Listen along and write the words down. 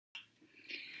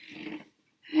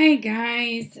Hi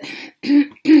guys,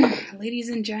 ladies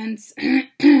and gents,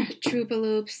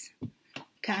 troopaloops.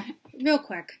 Okay, real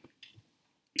quick.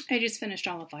 I just finished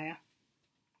all the fire.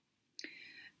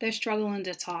 They're struggling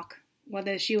to talk,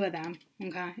 whether it's you or them.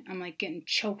 Okay, I'm like getting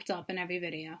choked up in every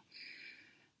video.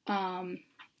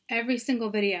 Every single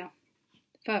video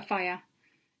for fire,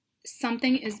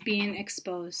 something is being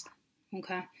exposed.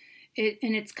 Okay,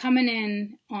 and it's coming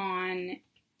in on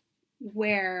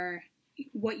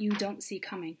what you don't see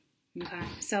coming. Okay,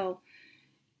 so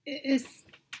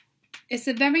it's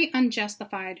a very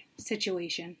unjustified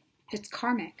situation. It's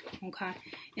karmic. Okay,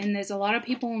 and there's a lot of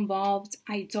people involved.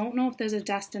 I don't know if there's a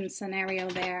destined scenario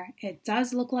there. It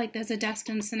does look like there's a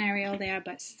destined scenario there,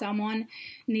 but someone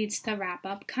needs to wrap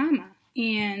up karma,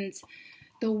 and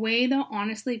the way they're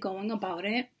honestly going about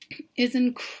it is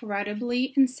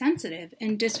incredibly insensitive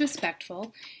and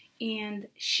disrespectful and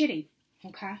shitty.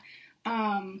 Okay.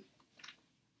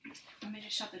 Let me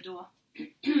just shut the door.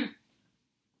 And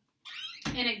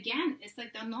again, it's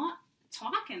like they're not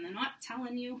talking. They're not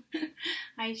telling you.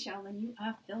 Hi, Sheldon, you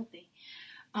are filthy.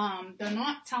 They're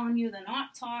not telling you. They're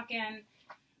not talking.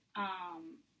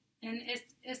 And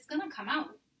it's gonna come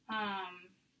out.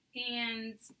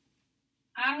 And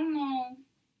I don't know.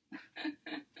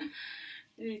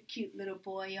 Cute little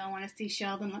boy. Y'all want to see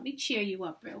Sheldon? Let me cheer you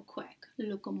up real quick.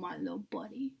 Look at my little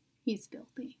buddy. He's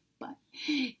filthy. But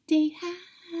say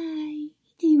hi.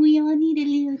 We all need a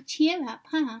little cheer up,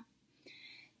 huh?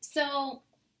 So,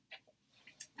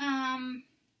 I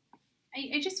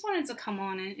just wanted to come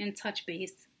on and touch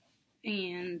base.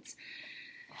 And,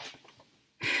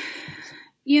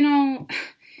 you know,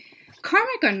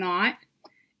 karmic or not,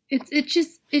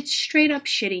 it's straight up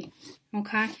shitty,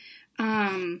 okay?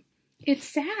 It's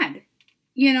sad,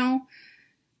 you know?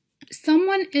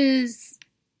 Someone is...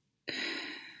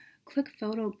 Click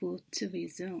photo booth to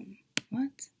resume.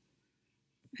 What?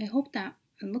 I hope that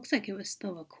it looks like it was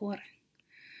still recording.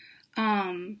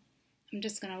 I'm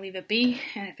just gonna leave it be,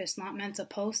 and if it's not meant to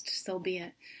post, so be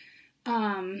it.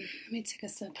 Let me take a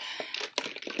sip.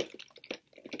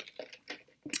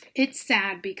 It's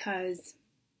sad because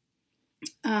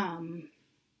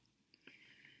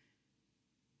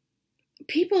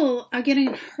people are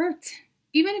getting hurt.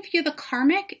 Even if you're the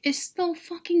karmic, it still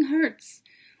fucking hurts.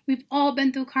 We've all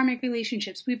been through karmic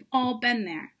relationships. We've all been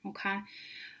there, okay?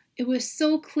 It was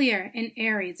so clear in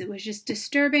Aries. It was just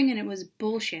disturbing and it was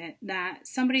bullshit that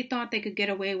somebody thought they could get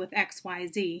away with X, Y,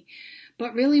 Z,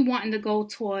 but really wanting to go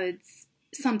towards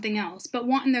something else, but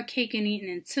wanting their cake and eating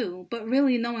it too, but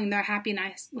really knowing their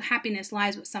happiness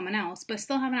lies with someone else, but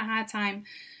still having a hard time,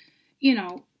 you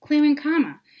know, clearing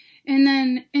karma. And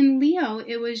then in Leo,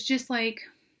 it was just like...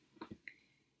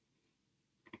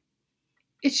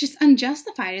 it's just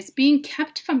unjustified. It's being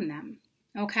kept from them,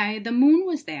 okay? The moon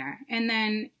was there. And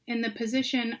then in the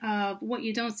position of what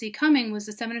you don't see coming was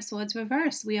the Seven of Swords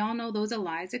reversed. We all know those are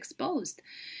lies exposed.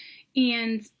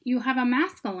 And you have a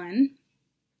masculine,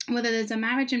 whether there's a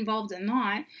marriage involved or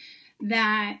not,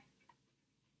 that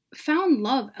found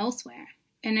love elsewhere.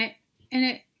 And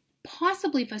it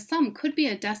possibly for some could be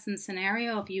a destined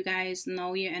scenario if you guys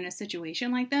know you're in a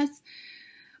situation like this.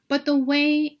 But the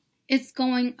way it's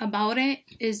going about it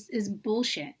is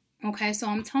bullshit. Okay, so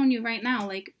I'm telling you right now,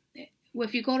 like,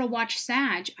 if you go to watch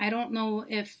Sag, I don't know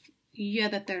if you're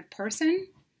the third person,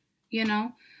 you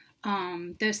know.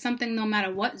 There's something, no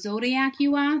matter what zodiac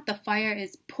you are, the fire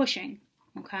is pushing,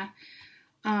 okay,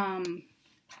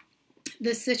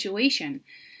 this situation.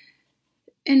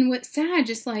 And with Sag,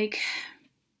 it's like,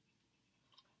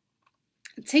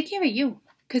 take care of you.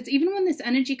 Because even when this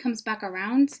energy comes back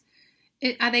around,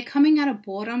 are they coming out of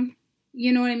boredom?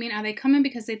 You know what I mean? Are they coming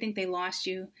because they think they lost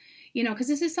you? You know, because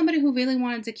this is somebody who really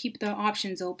wanted to keep their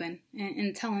options open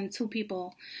and telling two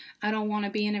people, I don't want to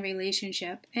be in a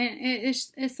relationship. And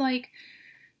it's like,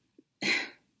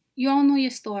 you all know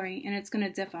your story and it's going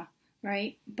to differ,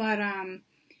 right? But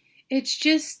it's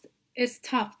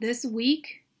tough. This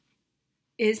week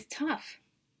is tough.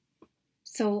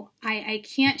 So I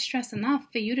can't stress enough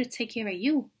for you to take care of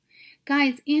you.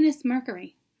 Guys, and it's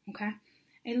Mercury, okay?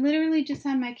 I literally just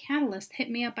had my catalyst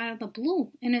hit me up out of the blue.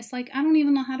 And it's like, I don't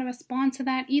even know how to respond to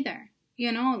that either.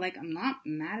 You know, like, I'm not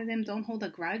mad at him. Don't hold a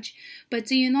grudge. But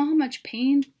do you know how much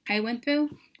pain I went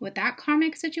through with that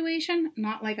karmic situation?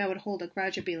 Not like I would hold a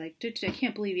grudge and be like, dude, I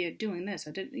can't believe you're doing this.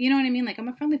 You know what I mean? Like, I'm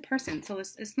a friendly person. So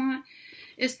it's not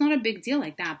a big deal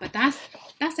like that. But that's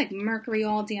like Mercury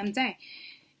all damn day.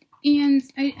 And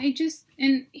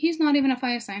and he's not even a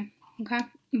fire sign. Okay.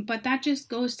 But that just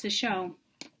goes to show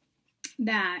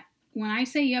that when I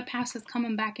say your past is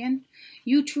coming back in,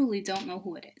 you truly don't know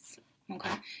who it is,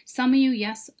 okay? Some of you,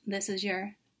 yes, this is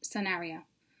your scenario.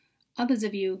 Others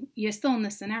of you, you're still in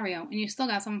this scenario and you still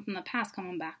got someone from the past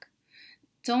coming back.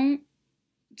 Don't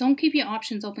keep your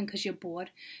options open because you're bored.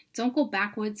 Don't go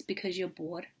backwards because you're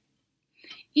bored.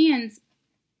 And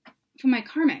for my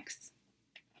karmics,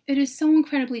 it is so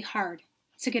incredibly hard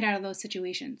to get out of those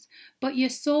situations. But your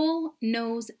soul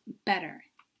knows better.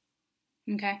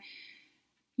 Okay?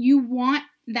 You want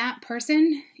that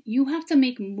person. You have to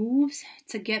make moves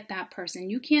to get that person.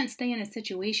 You can't stay in a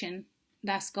situation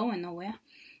that's going nowhere.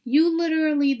 You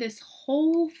literally, this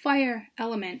whole fire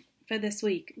element for this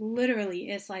week, literally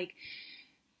is like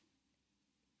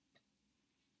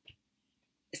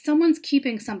someone's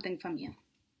keeping something from you.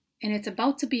 And it's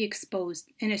about to be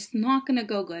exposed. And it's not going to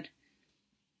go good.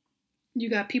 You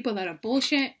got people that are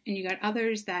bullshit. And you got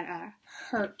others that are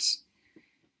hurt.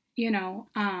 You know.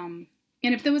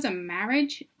 And if there was a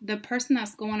marriage, the person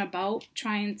that's going about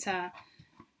trying to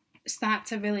start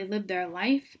to really live their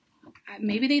life,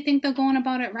 maybe they think they're going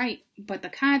about it right. But the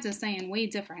cards are saying way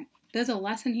different. There's a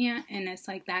lesson here. And it's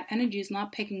like that energy is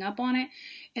not picking up on it.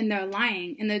 And they're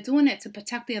lying. And they're doing it to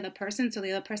protect the other person so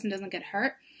the other person doesn't get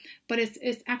hurt. But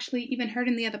it's actually even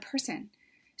hurting the other person.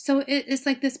 So it's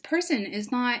like this person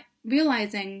is not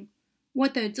realizing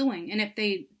what they're doing. And if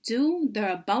they do,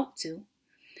 they're about to.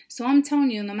 So I'm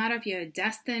telling you, no matter if you're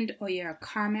destined or you're a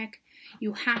karmic,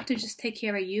 you have to just take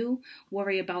care of you,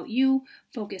 worry about you,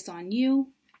 focus on you.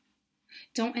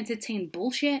 Don't entertain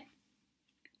bullshit.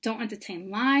 Don't entertain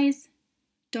lies.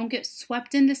 Don't get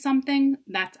swept into something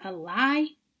that's a lie.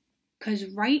 Because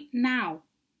right now,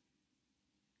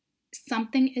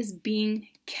 something is being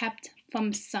kept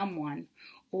from someone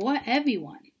or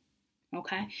everyone,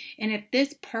 okay? And if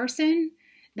this person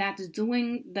that's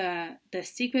doing the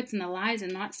secrets and the lies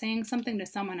and not saying something to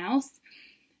someone else,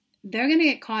 they're going to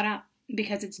get caught up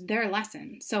because it's their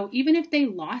lesson. So even if they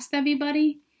lost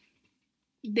everybody,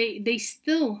 they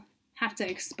still have to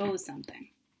expose something.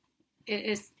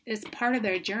 It's part of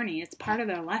their journey. It's part of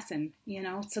their lesson, you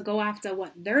know, to go after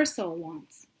what their soul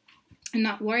wants. And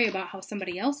not worry about how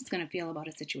somebody else is going to feel about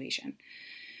a situation.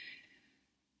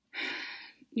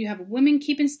 You have women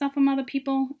keeping stuff from other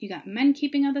people. You got men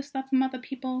keeping other stuff from other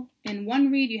people. In one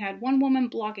read, you had one woman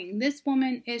blocking this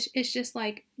woman. It's just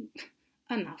like,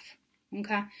 enough.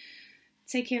 Okay?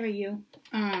 Take care of you.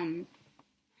 And,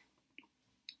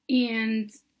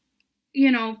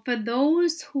 you know, for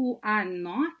those who are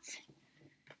not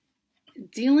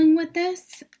dealing with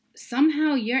this,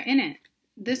 somehow you're in it.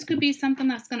 This could be something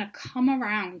that's going to come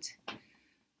around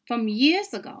from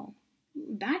years ago.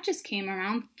 That just came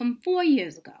around from 4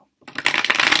 years ago.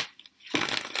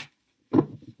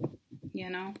 You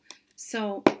know?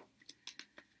 So,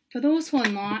 for those who are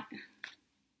not,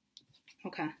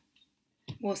 okay.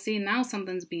 Well, see, now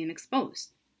something's being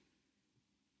exposed.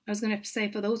 I was going to say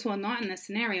for those who are not in this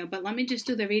scenario, but let me just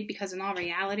do the read because in all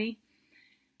reality,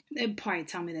 it'd probably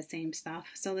tell me the same stuff.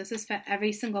 So this is for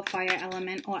every single fire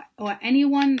element or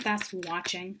anyone that's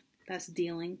watching, that's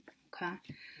dealing, okay?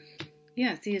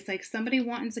 Yeah, see, it's like somebody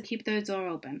wanting to keep their door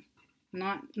open,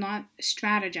 not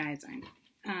strategizing,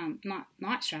 not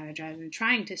strategizing,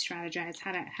 trying to strategize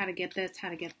how to get this, how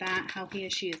to get that, how he or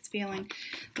she is feeling.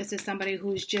 This is somebody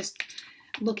who's just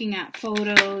looking at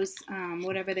photos,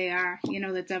 whatever they are, you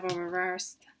know, the devil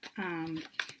reversed.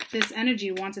 This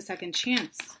energy wants a second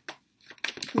chance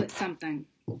with something,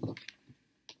 all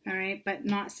right, but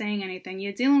not saying anything.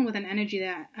 You're dealing with an energy,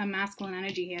 a masculine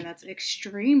energy here that's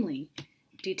extremely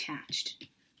detached.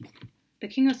 The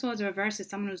King of Swords reversed is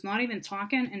someone who's not even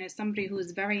talking, and is somebody who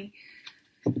is very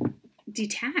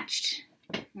detached.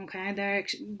 Okay,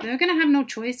 they're gonna have no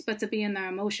choice but to be in their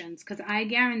emotions, because I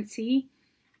guarantee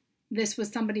this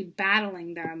was somebody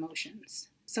battling their emotions.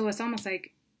 So it's almost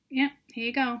like, yeah, here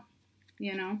you go,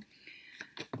 you know.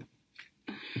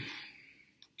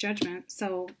 Judgment.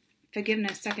 So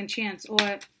forgiveness, second chance,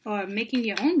 or making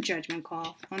your own judgment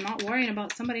call, or not worrying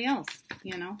about somebody else,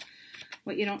 you know,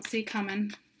 what you don't see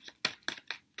coming.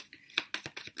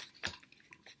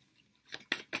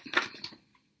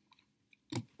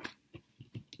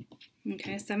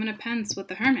 Okay, Seven of Pentacles with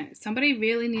the Hermit. Somebody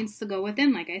really needs to go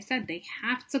within. Like I said, they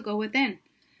have to go within.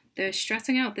 They're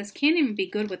stressing out. This can't even be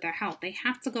good with their health. They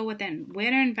have to go within.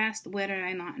 Where to invest? Where did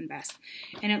I not invest?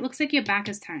 And it looks like your back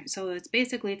is turned. So it's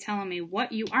basically telling me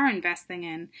what you are investing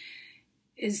in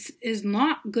is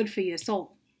not good for your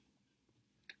soul.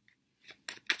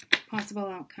 Possible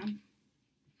outcome.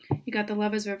 You got the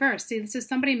Lovers reversed. See, this is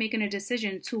somebody making a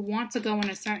decision to want to go in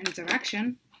a certain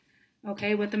direction.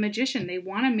 Okay, with the Magician, they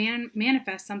want to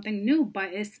manifest something new, but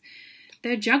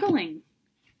they're juggling.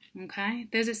 Okay,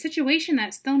 there's a situation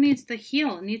that still needs to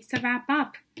heal, it needs to wrap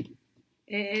up.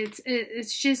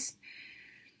 It's just,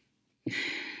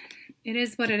 It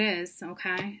is what it is,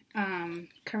 okay?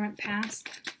 Current past.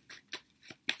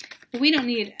 But we don't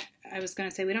need, I was going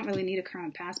to say, we don't really need a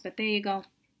current past, but there you go.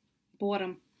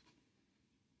 Boredom.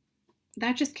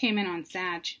 That just came in on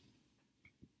Sag.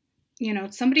 You know,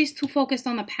 somebody's too focused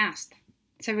on the past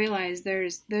to realize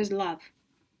there's love.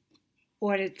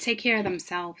 Or to take care of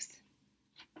themselves.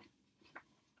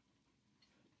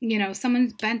 You know,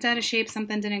 someone's bent out of shape,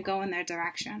 something didn't go in their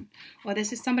direction. Or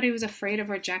this is somebody who's afraid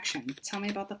of rejection. Tell me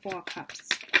about the Four of Cups.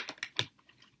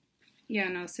 Yeah,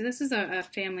 no, so this is a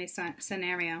family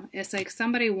scenario. It's like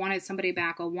somebody wanted somebody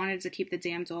back or wanted to keep the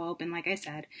damn door open, like I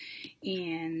said.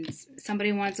 And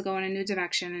somebody wanted to go in a new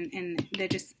direction and they're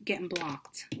just getting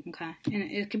blocked, okay? And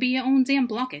it could be your own damn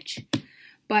blockage.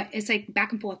 But it's like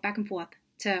back and forth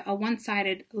to a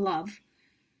one-sided love.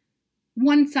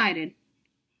 One-sided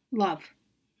love.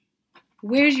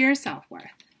 Where's your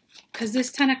self-worth? Because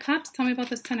this Ten of Cups, tell me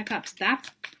about this Ten of Cups. That's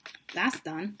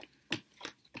done.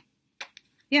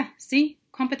 Yeah, see?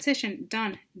 Competition,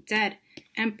 done. Dead.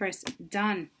 Empress,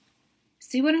 done.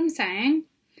 See what I'm saying?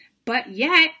 But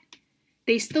yet,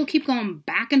 they still keep going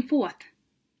back and forth.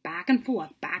 Back and forth,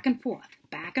 back and forth,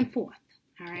 back and forth.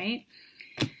 All right?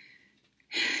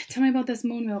 Tell me about this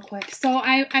moon real quick. So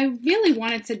I really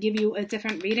wanted to give you a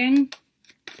different reading.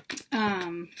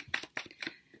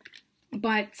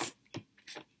 But,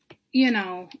 you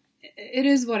know, it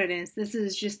is what it is. This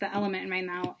is just the element right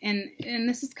now. And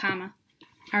this is karma.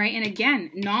 All right. And again,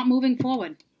 not moving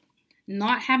forward.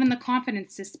 Not having the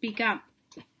confidence to speak up.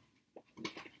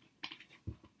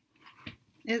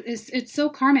 It's so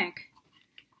karmic.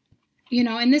 You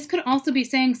know, and this could also be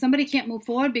saying somebody can't move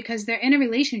forward because they're in a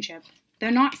relationship.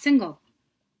 They're not single.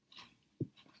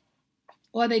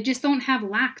 Or they just don't have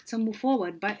lack to move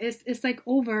forward. But it's like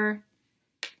over.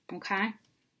 Okay?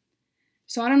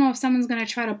 So I don't know if someone's going to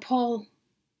try to pull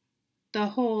the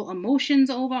whole emotions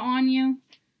over on you.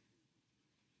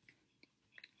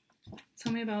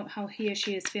 Tell me about how he or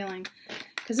she is feeling.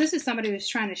 Because this is somebody who's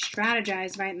trying to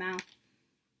strategize right now.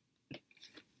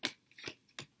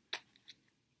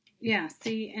 Yeah,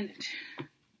 see, and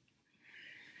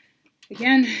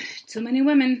again, too many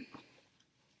women.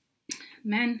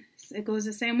 Men, it goes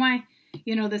the same way.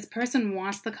 You know, this person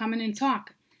wants to come in and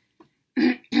talk.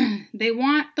 They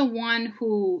want the one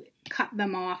who cut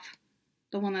them off,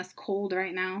 the one that's cold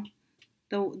right now,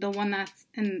 the one that's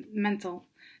mental.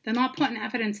 They're not putting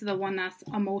effort into the one that's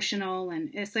emotional,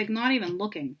 and it's like not even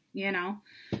looking, you know.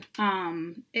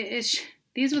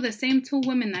 These were the same two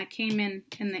women that came in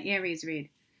the Aries read.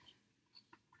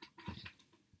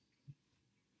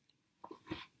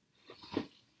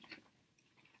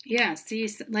 Yeah, see,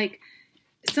 like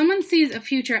someone sees a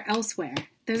future elsewhere.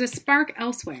 There's a spark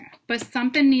elsewhere, but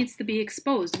something needs to be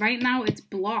exposed. Right now, it's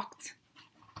blocked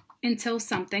until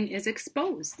something is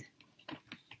exposed.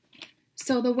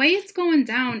 So the way it's going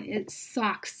down, it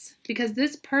sucks because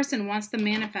this person wants to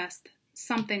manifest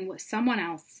something with someone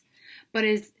else, but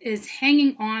is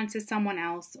hanging on to someone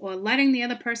else or letting the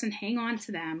other person hang on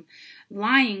to them,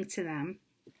 lying to them.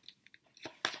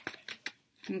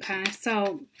 Okay,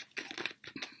 so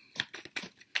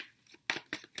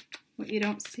what you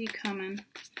don't see coming.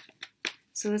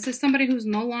 So this is somebody who's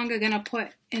no longer going to put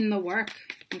in the work,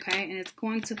 okay? And it's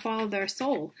going to follow their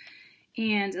soul.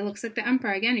 And it looks like the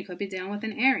Emperor, again, you could be dealing with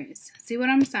an Aries. See what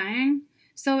I'm saying?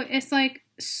 So it's like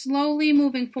slowly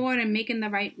moving forward and making the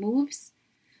right moves.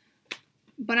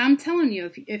 But I'm telling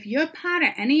you, if you're part of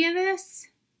any of this,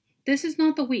 this is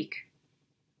not the week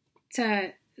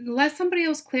to let somebody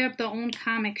else clear up their own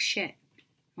karmic shit,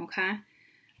 okay?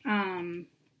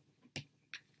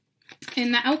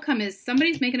 And the outcome is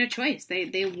somebody's making a choice.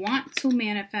 They want to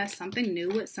manifest something new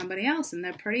with somebody else, and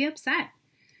they're pretty upset.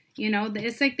 You know,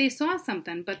 it's like they saw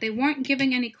something, but they weren't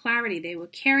giving any clarity. They were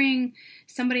carrying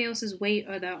somebody else's weight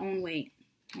or their own weight.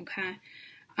 Okay?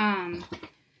 Tell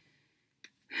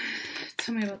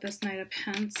me about this Knight of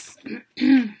Pence.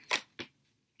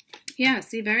 Yeah,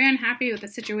 see, very unhappy with the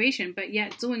situation, but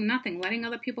yet doing nothing, letting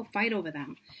other people fight over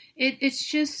them.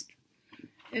 It's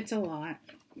a lot.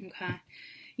 Okay?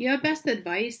 Your best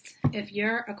advice, if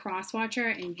you're a cross-watcher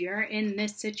and you're in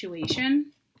this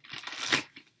situation,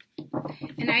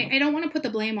 and I don't want to put the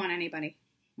blame on anybody,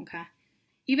 okay?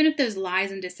 Even if there's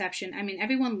lies and deception, I mean,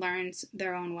 everyone learns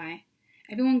their own way.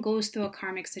 Everyone goes through a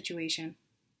karmic situation.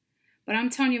 But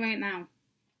I'm telling you right now,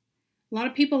 a lot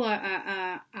of people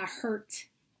are hurt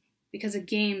because of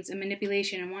games and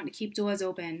manipulation and want to keep doors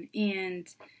open. And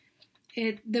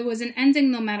there was an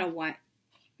ending no matter what.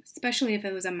 Especially if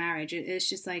it was a marriage. It's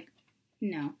just like,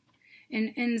 no.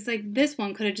 And it's like this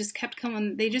one could have just kept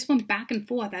coming. They just went back and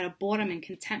forth out of boredom and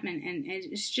contentment. And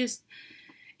it's just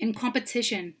in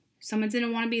competition. Someone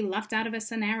didn't want to be left out of a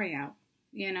scenario.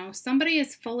 You know, somebody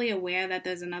is fully aware that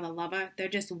there's another lover. They're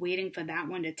just waiting for that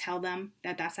one to tell them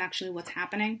that that's actually what's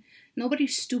happening.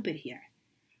 Nobody's stupid here.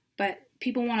 But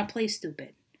people want to play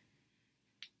stupid.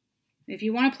 If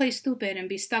you want to play stupid and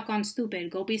be stuck on stupid,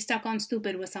 go be stuck on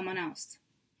stupid with someone else.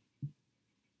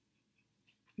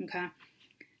 Okay?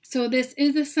 So this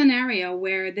is a scenario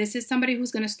where this is somebody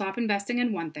who's going to stop investing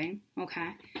in one thing,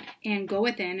 okay, and go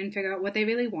within and figure out what they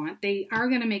really want. They are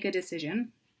going to make a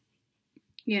decision,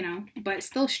 you know, but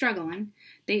still struggling.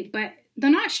 But they're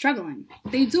not struggling.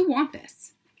 They do want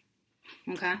this,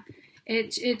 okay?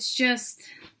 It's just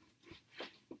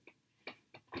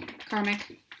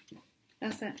karmic.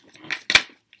 That's it.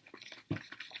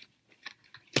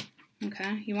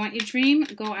 Okay, you want your dream?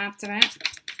 Go after it.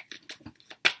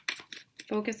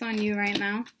 Focus on you right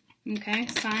now. Okay,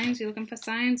 signs. You're looking for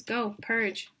signs? Go.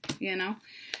 Purge. You know?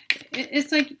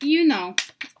 It's like, you know,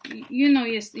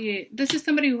 this is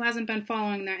somebody who hasn't been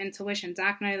following their intuition,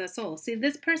 dark night of the soul. See,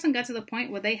 this person got to the point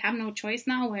where they have no choice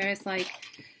now, where it's like,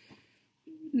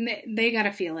 they got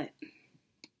to feel it.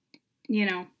 You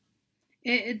know?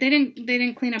 They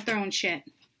didn't clean up their own shit.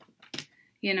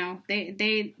 You know?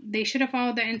 They should have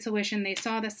followed their intuition. They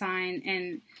saw the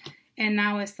sign, and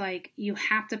now it's like, you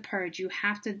have to purge. You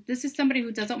have to, this is somebody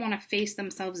who doesn't want to face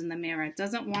themselves in the mirror,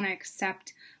 doesn't want to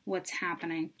accept what's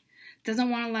happening,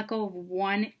 doesn't want to let go of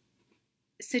one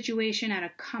situation out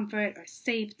of comfort or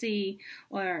safety,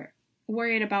 or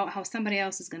worried about how somebody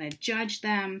else is going to judge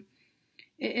them.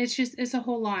 It's a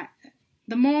whole lot.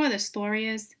 The moral of the story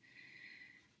is,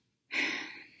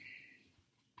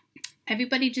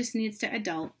 everybody just needs to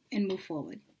adult and move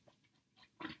forward.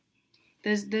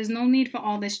 There's no need for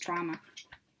all this drama.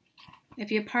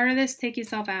 If you're part of this, take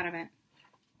yourself out of it.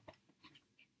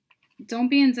 Don't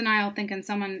be in denial thinking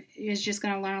someone is just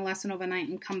going to learn a lesson overnight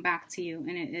and come back to you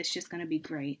and it's just going to be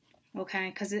great.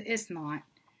 Okay? Because it's not.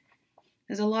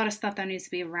 There's a lot of stuff that needs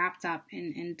to be wrapped up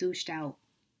and douched out.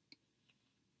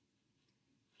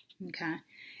 Okay?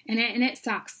 And it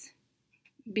sucks.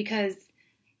 Because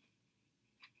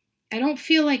I don't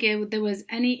feel like there was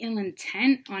any ill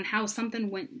intent on how something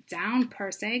went down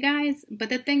per se, guys. But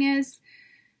the thing is,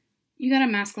 you got a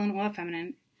masculine or a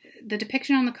feminine. The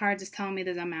depiction on the cards is telling me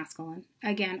there's a masculine,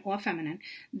 again, or feminine,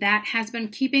 that has been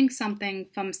keeping something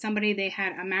from somebody they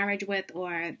had a marriage with,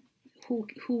 or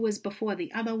who was before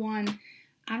the other one.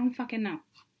 I don't fucking know.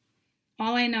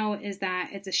 All I know is that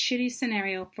it's a shitty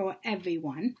scenario for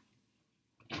everyone.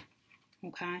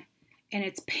 Okay? And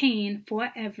it's pain for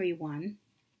everyone.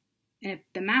 And if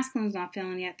the masculine's not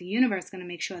feeling it, the universe is going to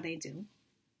make sure they do.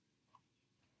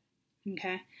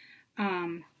 Okay?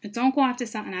 Don't go after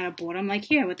something out of boredom. Like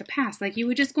here with the past. Like you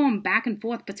were just going back and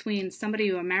forth between somebody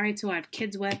you were married to or have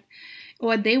kids with.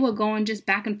 Or they were going just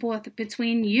back and forth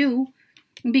between you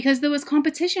because there was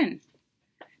competition.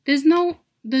 There's no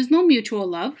mutual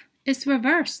love. It's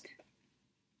reversed.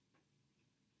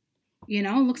 You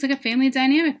know, it looks like a family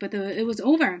dynamic, but it was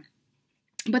over.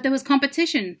 But there was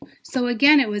competition. So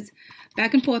again, it was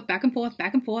back and forth, back and forth,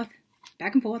 back and forth,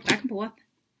 back and forth, back and forth.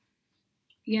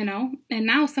 You know? And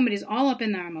now somebody's all up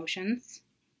in their emotions.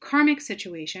 Karmic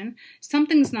situation.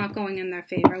 Something's not going in their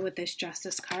favor with this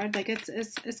justice card. Like it's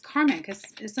karmic.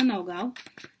 It's a no-go.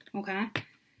 Okay?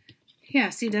 Yeah,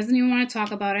 see, doesn't even want to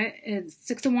talk about it. It's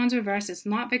Six of Wands reversed. It's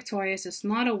not victorious. It's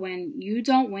not a win. You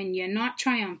don't win. You're not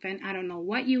triumphant. I don't know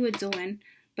what you were doing.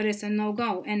 But it's a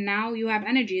no-go. And now you have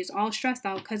energy. It's all stressed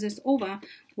out because it's over.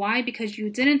 Why? Because you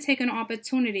didn't take an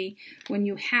opportunity when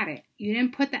you had it. You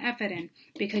didn't put the effort in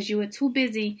because you were too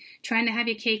busy trying to have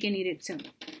your cake and eat it too.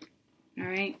 All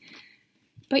right?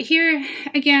 But here,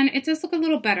 again, it does look a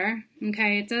little better.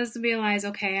 Okay? It does realize,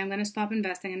 okay, I'm going to stop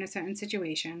investing in a certain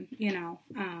situation, you know.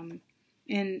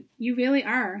 And you really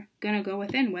are going to go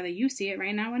within, whether you see it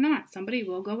right now or not. Somebody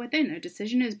will go within. A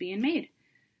decision is being made,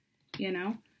 you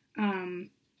know.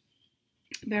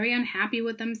 Very unhappy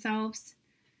with themselves.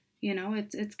 You know,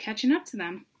 it's catching up to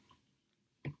them.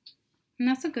 And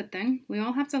that's a good thing. We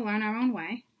all have to learn our own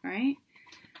way, right?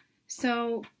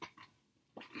 So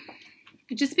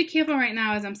just be careful right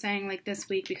now as I'm saying, like, this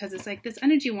week, because it's like this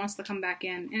energy wants to come back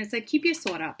in. And it's like, keep your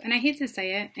sword up. And I hate to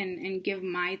say it and give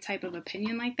my type of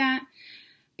opinion like that,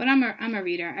 but I'm a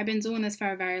reader. I've been doing this for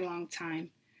a very long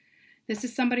time. This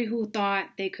is somebody who thought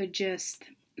they could just,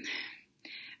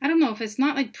 I don't know if it's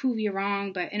not like prove you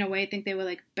wrong, but in a way think they were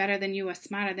like better than you or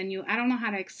smarter than you. I don't know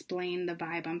how to explain the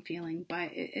vibe I'm feeling,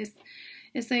 but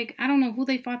it's like, I don't know who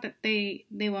they thought that they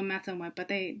were messing with, but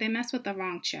they messed with the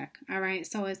wrong chick, all right?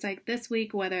 So it's like this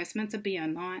week, whether it's meant to be or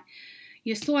not,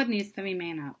 your sword needs to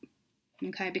remain up,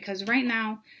 okay? Because right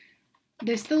now,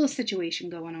 there's still a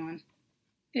situation going on,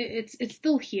 It's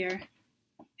still here.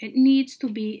 It needs to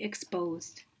be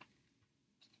exposed.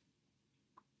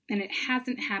 And it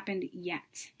hasn't happened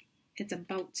yet. It's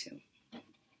about to.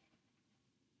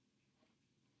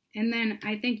 And then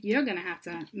I think you're going to have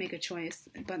to make a choice,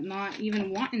 but not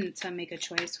even wanting to make a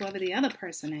choice, whoever the other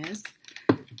person is.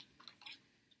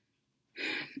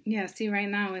 Yeah, see, right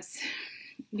now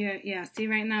see,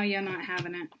 right now you're not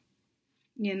having it.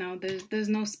 You know, there's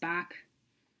no spark.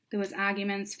 There was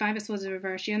arguments. 5 of Swords in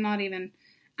reverse. You're not even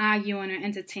arguing or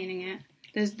entertaining it.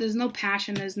 There's no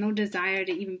passion. There's no desire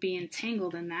to even be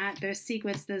entangled in that. There's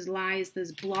secrets. There's lies.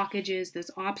 There's blockages. There's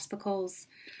obstacles.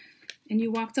 And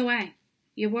you walked away.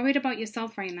 You're worried about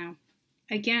yourself right now.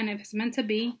 Again, if it's meant to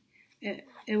be, it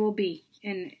will be.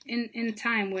 In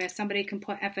time where somebody can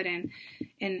put effort in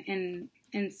and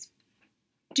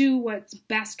do what's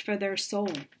best for their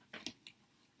soul.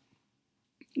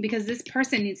 Because this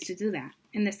person needs to do that.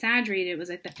 In the Sag read, it was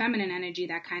like the feminine energy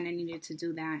that kind of needed to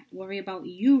do that. Worry about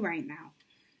you right now.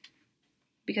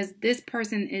 Because this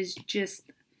person is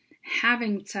just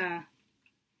having to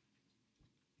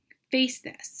face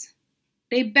this.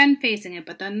 They've been facing it,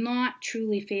 but they're not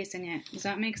truly facing it. Does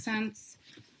that make sense?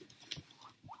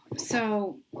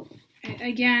 So,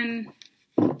 again,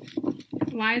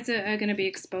 lies are going to be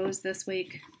exposed this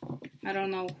week. I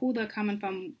don't know who they're coming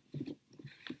from.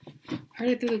 Heard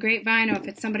it through the grapevine, or if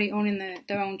it's somebody owning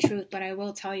their own truth. But I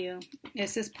will tell you,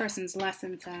 it's this person's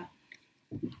lesson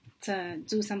to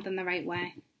do something the right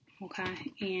way.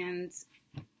 Okay? And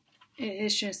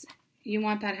it's just, you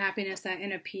want that happiness, that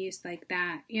inner peace, like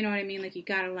that. You know what I mean? Like, you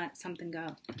got to let something go.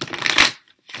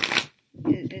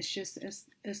 It's just,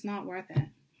 it's not worth it.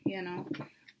 You know?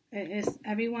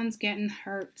 Everyone's getting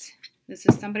hurt. This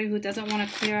is somebody who doesn't want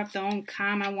to clear up their own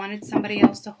karma, wanted somebody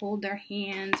else to hold their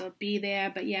hands or be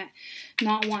there, but yet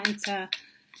not wanting to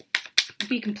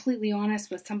be completely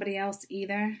honest with somebody else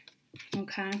either.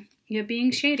 Okay? You're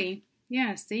being shady.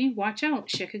 Yeah, see? Watch out.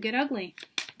 Shit could get ugly.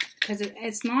 Because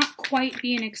it's not quite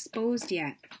being exposed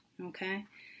yet. Okay?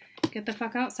 Get the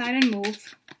fuck outside and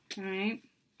move. Alright?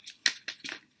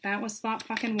 That was stop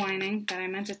fucking whining that I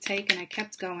meant to take and I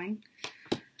kept going.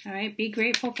 Alright? Be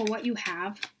grateful for what you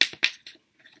have.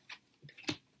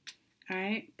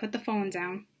 Alright? Put the phone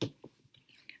down.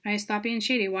 Alright? Stop being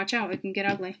shady. Watch out. It can get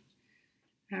ugly.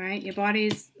 Alright? Your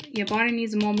body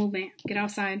needs more movement. Get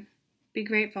outside. Be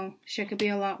grateful. Shit could be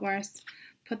a lot worse.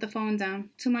 Put the phone down.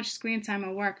 Too much screen time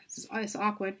at work. It's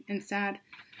awkward and sad.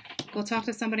 Go talk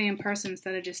to somebody in person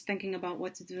instead of just thinking about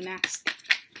what to do next.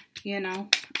 You know?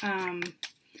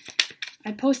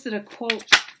 I posted a quote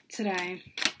today,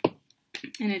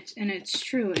 and it's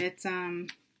true. It's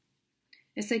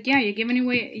like, yeah, you're giving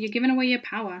away your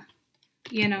power.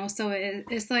 You know, so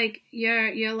it's like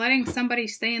you're letting somebody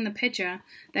stay in the picture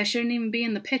that shouldn't even be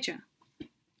in the picture.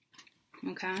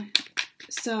 Okay?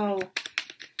 So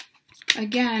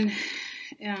again,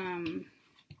 it's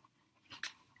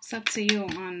up to you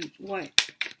on what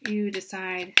you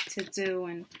decide to do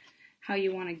and how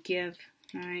you want to give.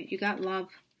 All right, you got love.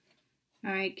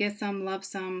 All right, get some, love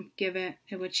some, give it.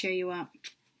 It would cheer you up.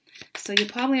 So you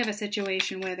probably have a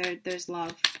situation where there's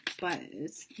love, but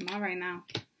it's not right now.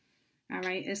 All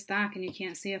right, it's dark and you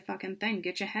can't see a fucking thing.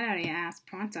 Get your head out of your ass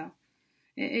pronto.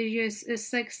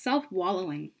 It's like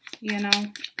self-wallowing, you know?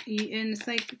 And it's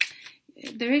like,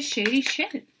 there is shady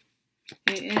shit.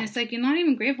 And it's like, you're not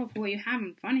even grateful for what you have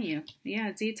in front of you.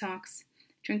 Yeah, detox.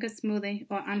 Drink a smoothie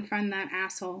or unfriend that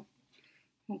asshole.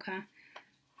 Okay?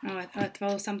 Or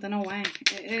throw something away.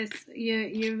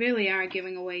 You really are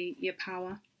giving away your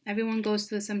power. Everyone goes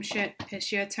through some shit.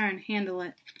 It's your turn. Handle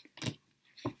it.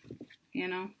 You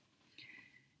know?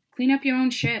 Clean up your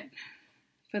own shit.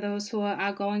 For those who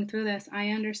are going through this,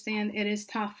 I understand it is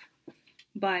tough,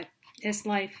 but it's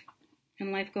life,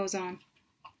 and life goes on.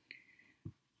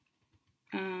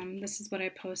 This is what I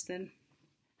posted.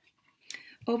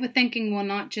 Overthinking will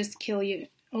not just kill you.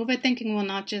 Overthinking will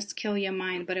not just kill your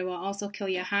mind, but it will also kill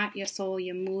your heart, your soul,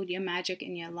 your mood, your magic,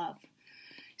 and your love.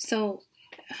 So,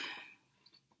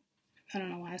 I don't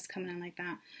know why it's coming in like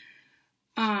that.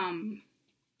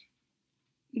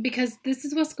 Because this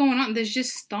is what's going on. There's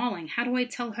just stalling. How do I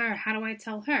tell her? How do I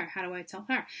tell her? How do I tell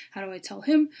her? How do I tell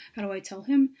him? How do I tell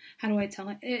him? How do I tell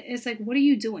him? It's like, what are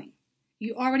you doing?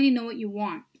 You already know what you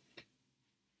want.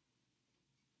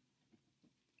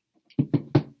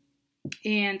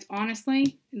 And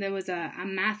honestly, there was a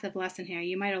massive lesson here.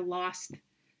 You might have lost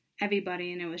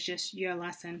everybody and it was just your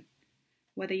lesson.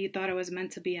 Whether you thought it was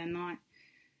meant to be or not.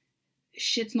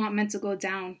 Shit's not meant to go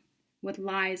down with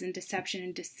lies and deception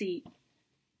and deceit.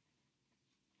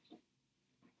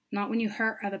 Not when you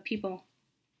hurt other people.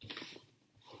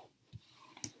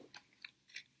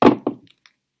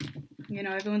 You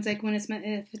know, everyone's like, when it's meant,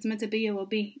 if it's meant to be, it will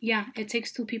be. Yeah, it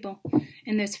takes two people,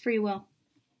 and there's free will.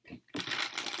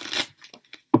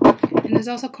 And there's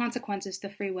also consequences to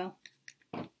free will.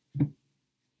 And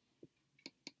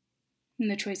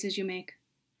the choices you make.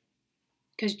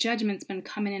 Because judgment's been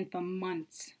coming in for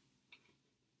months.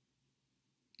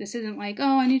 This isn't like,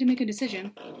 oh, I need to make a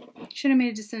decision. Should have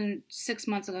made a decision 6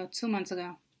 months ago, 2 months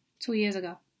ago, 2 years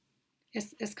ago.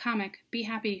 It's karmic. Be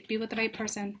happy. Be with the right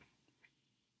person.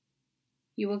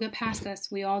 You will get past this.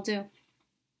 We all do.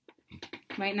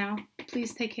 Right now,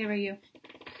 please take care of you.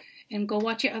 And go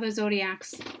watch your other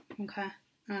Zodiacs. Okay?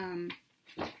 And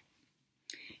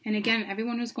again,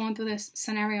 everyone who's going through this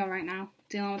scenario right now,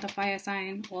 dealing with a fire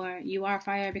sign, or you are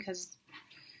fire because,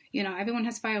 you know, everyone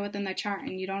has fire within their chart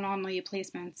and you don't all know your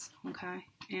placements. Okay?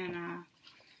 And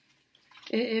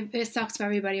it sucks for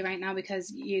everybody right now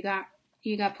because you got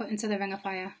put into the ring of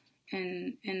fire,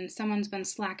 and someone's been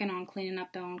slacking on cleaning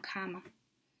up their own karma.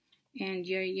 And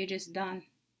you're just done,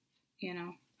 you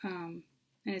know. And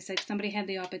it's like somebody had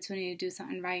the opportunity to do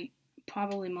something right,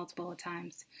 probably multiple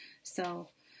times. So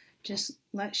just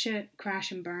let shit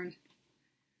crash and burn.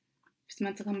 If it's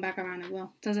meant to come back around, it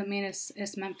will. Doesn't mean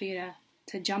it's meant for you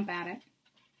to jump at it.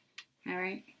 All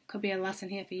right? Could be a lesson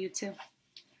here for you too.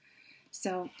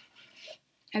 So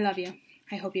I love you.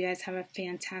 I hope you guys have a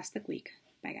fantastic week.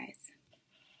 Bye, guys.